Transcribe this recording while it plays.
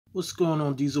What's going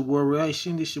on, Diesel World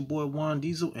Reaction? This your boy Juan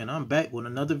Diesel, and I'm back with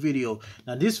another video.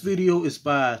 Now, this video is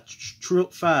by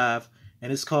TRIPP5,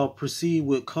 and it's called Proceed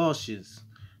with Cautious.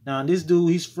 Now, this dude,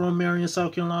 he's from Marion,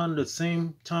 South Carolina, the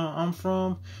same town I'm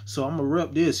from. So I'm gonna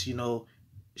rep this,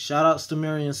 Shout outs to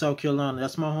Marion, South Carolina.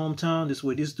 That's my hometown. This is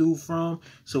where this dude from.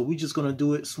 So we just gonna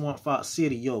do it Swamp Fox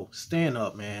City. Yo, stand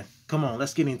up, man. Come on,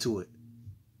 let's get into it.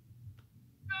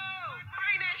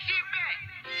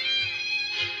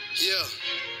 Yeah.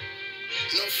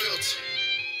 No filter.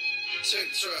 Check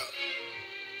the trap.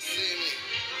 See me.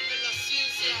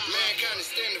 Mankind,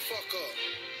 stand the fuck up.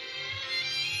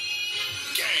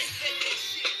 Gang.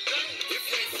 If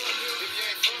you ain't from here,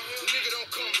 nigga don't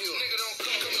come here.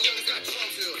 Come young and got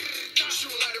Trump here.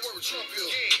 Shooting like they work with Trump here.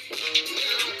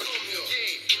 Nigga don't come here.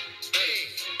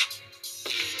 Hey.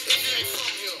 If you ain't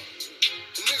from here,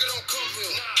 nigga don't come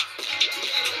here.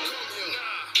 Nigga don't come here.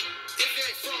 If you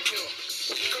ain't from here,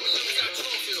 come young and got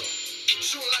Trump here.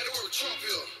 Shooting like they work with Trump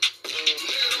here.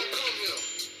 Nigga don't come here.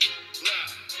 Nah.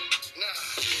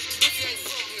 If you ain't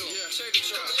from here,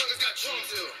 come young and got Trump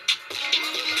here. Mama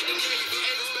like the Navy,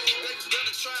 they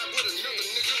better try with another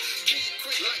nigga. Keep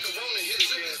quick like a Rona hit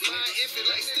you. Mine iffy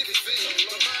like sticky feet.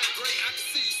 But mine great, I can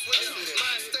see you sweat.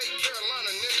 Mine state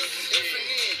Carolina, nigga. If and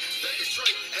then, back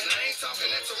Detroit. And I ain't talking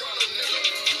that Toronto, nigga.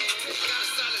 I got a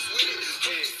silence with it.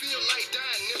 Hope you feel like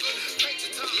dying, nigga. Paint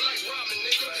your top like Robin,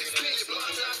 nigga. Spin your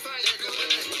block till I find you good.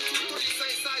 2-3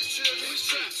 same size children. We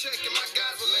strap checking my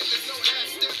guys relentless. No half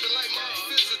stepping like my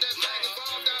official. That mag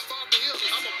involved, I involved the hill.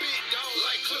 I'm a big dog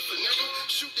like Clifford, nigga.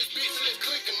 Shoot this bitch and it's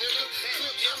clicking, nigga.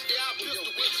 Clip empty, I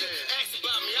pistol with you. Ask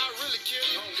about me, I really kill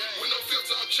you. With no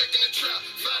filter, I'm checking the trap.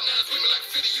 5'9" screaming like a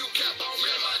 50 U cap. On me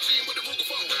and my jean with the Ruger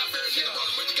phone. Rap fair, nigga.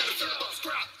 Brother, got a flip up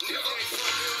scrap. Nigga ain't from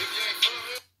here. If you ain't from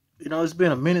here. It's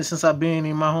been a minute since I've been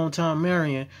in my hometown,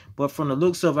 Marion. But from the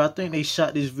looks of it, I think they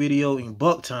shot this video in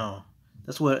Bucktown.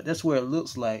 That's where it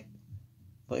looks like.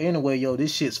 But anyway, yo,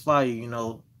 this shit's fire,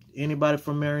 Anybody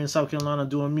from Marion, South Carolina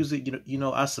doing music,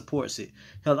 I supports it.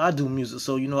 Hell, I do music,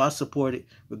 so, I support it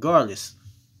regardless.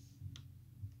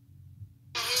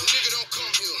 Nigga don't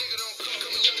come here.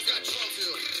 Come young and got Trump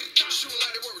here. Shooting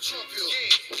like they work with Trump here.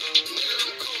 Nigga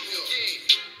don't come here.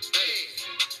 Hey.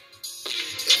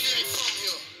 If you ain't from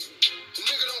here,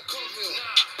 nigga don't come here.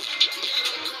 Nigga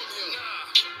don't come here.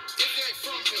 If you ain't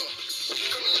from here,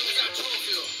 come young and got Trump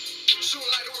here. Shooting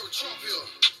like they work with Trump here.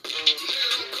 Nigga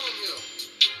don't come here.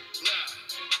 Nah.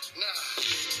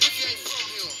 If you ain't from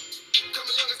here, come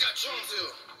young and got Trump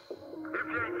here. If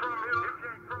you ain't from here,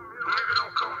 nigga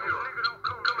don't come here.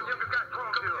 Come young and got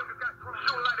Trump here.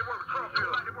 Shooting like they work with Trump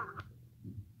here.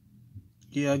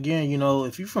 Yeah, again,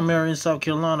 if you're from Marion, South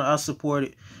Carolina, I support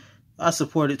it. I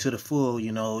support it to the full,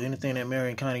 Anything that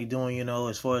Marion County doing,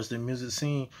 as far as the music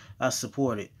scene, I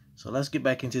support it. So let's get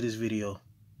back into this video.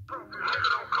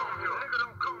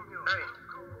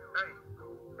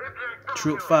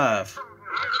 TRIPP5.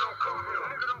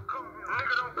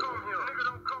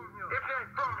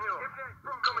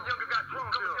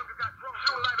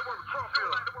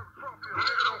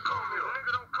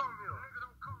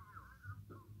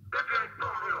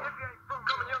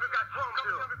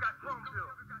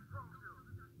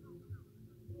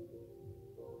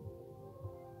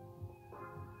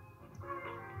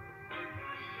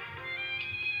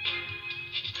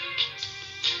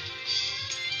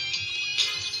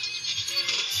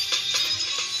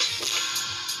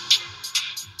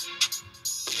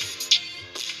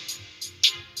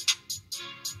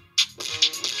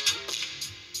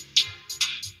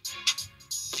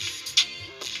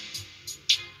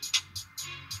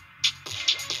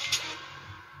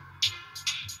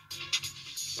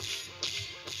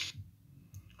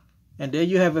 And there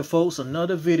you have it, folks.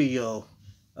 Another video.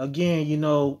 Again,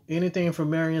 anything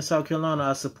from Marion, South Carolina,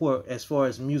 I support as far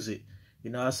as music.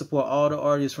 I support all the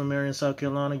artists from Marion, South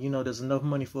Carolina. There's enough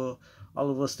money for all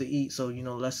of us to eat. So,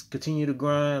 let's continue to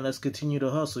grind. Let's continue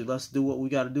to hustle. Let's do what we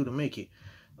got to do to make it.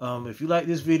 If you like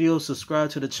this video,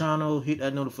 subscribe to the channel. Hit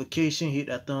that notification. Hit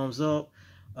that thumbs up.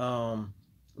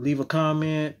 Leave a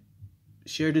comment.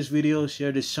 Share this video.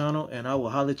 Share this channel. And I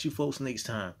will holler at you folks next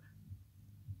time.